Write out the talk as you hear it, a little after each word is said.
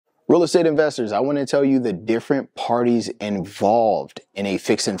Real estate investors, I want to tell you the different parties involved in a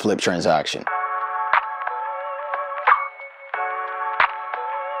fix and flip transaction.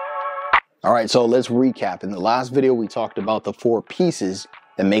 All right, so let's recap. In the last video, we talked about the 4 pieces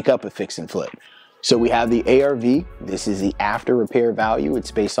that make up a fix and flip. So we have the ARV. This is the after repair value.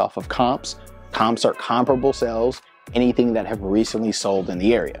 It's based off of comps. Comps are comparable sales, anything that have recently sold in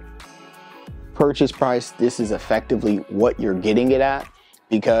the area. Purchase price, this is effectively what you're getting it at,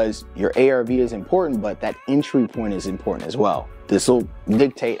 because your ARV is important, but that entry point is important as well. This will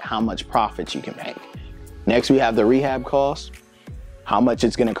dictate how much profits you can make. Next, we have the rehab costs, how much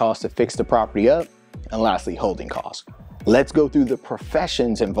it's gonna cost to fix the property up, and lastly, holding costs. Let's go through the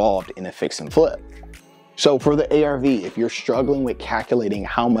professions involved in a fix and flip. So for the ARV, if you're struggling with calculating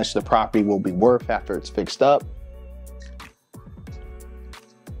how much the property will be worth after it's fixed up,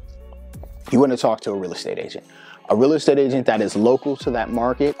 you want to talk to a real estate agent. A real estate agent that is local to that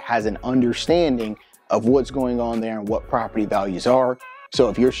market, has an understanding of what's going on there and what property values are. So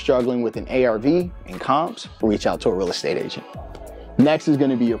if you're struggling with an ARV and comps, reach out to a real estate agent. Next is going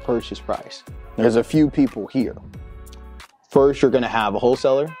to be your purchase price. There's a few people here. First, you're going to have a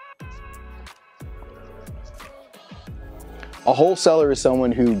wholesaler. A wholesaler is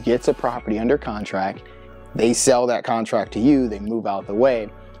someone who gets a property under contract. They sell that contract to you, they move out the way.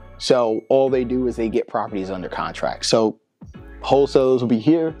 So all they do is they get properties under contract. So wholesalers will be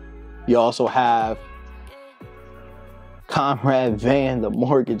here. You also have Conrad, the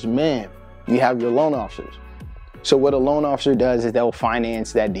mortgage man. You have your loan officers. So what a loan officer does is they'll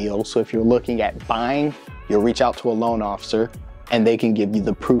finance that deal. So if you're looking at buying, you'll reach out to a loan officer and they can give you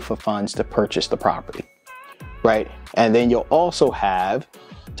the proof of funds to purchase the property, right? And then you'll also have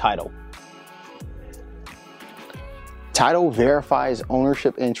title. Title verifies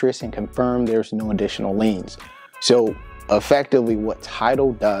ownership interest and confirms there's no additional liens. So effectively what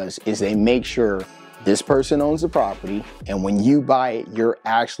title does is they make sure this person owns the property, and when you buy it, you're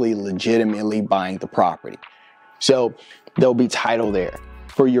actually legitimately buying the property. So there'll be title there.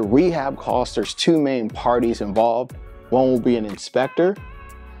 For your rehab costs, there's 2 main parties involved. One will be an inspector,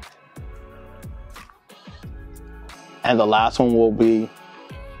 and the last one will be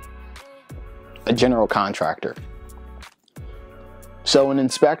a general contractor. So an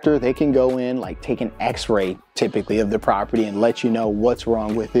inspector, they can go in, like take an x-ray typically of the property and let you know what's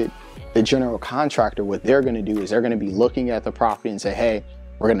wrong with it. The general contractor, what they're gonna do is they're gonna be looking at the property and say, hey,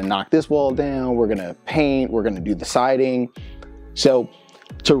 we're gonna knock this wall down, we're gonna paint, we're gonna do the siding. So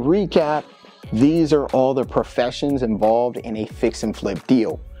to recap, these are all the professions involved in a fix and flip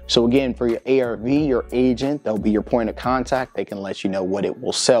deal. So again, for your ARV, your agent, they'll be your point of contact. They can let you know what it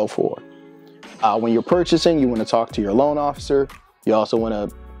will sell for. When you're purchasing, you wanna talk to your loan officer. You also wanna,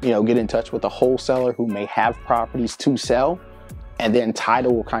 get in touch with a wholesaler who may have properties to sell. And then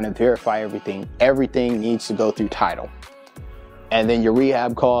title will kind of verify everything. Everything needs to go through title. And then your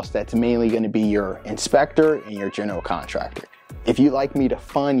rehab cost, that's mainly gonna be your inspector and your general contractor. If you'd like me to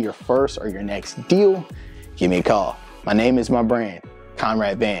fund your first or your next deal, give me a call. My name is my brand,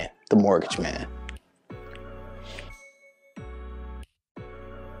 Conrad, the mortgage man.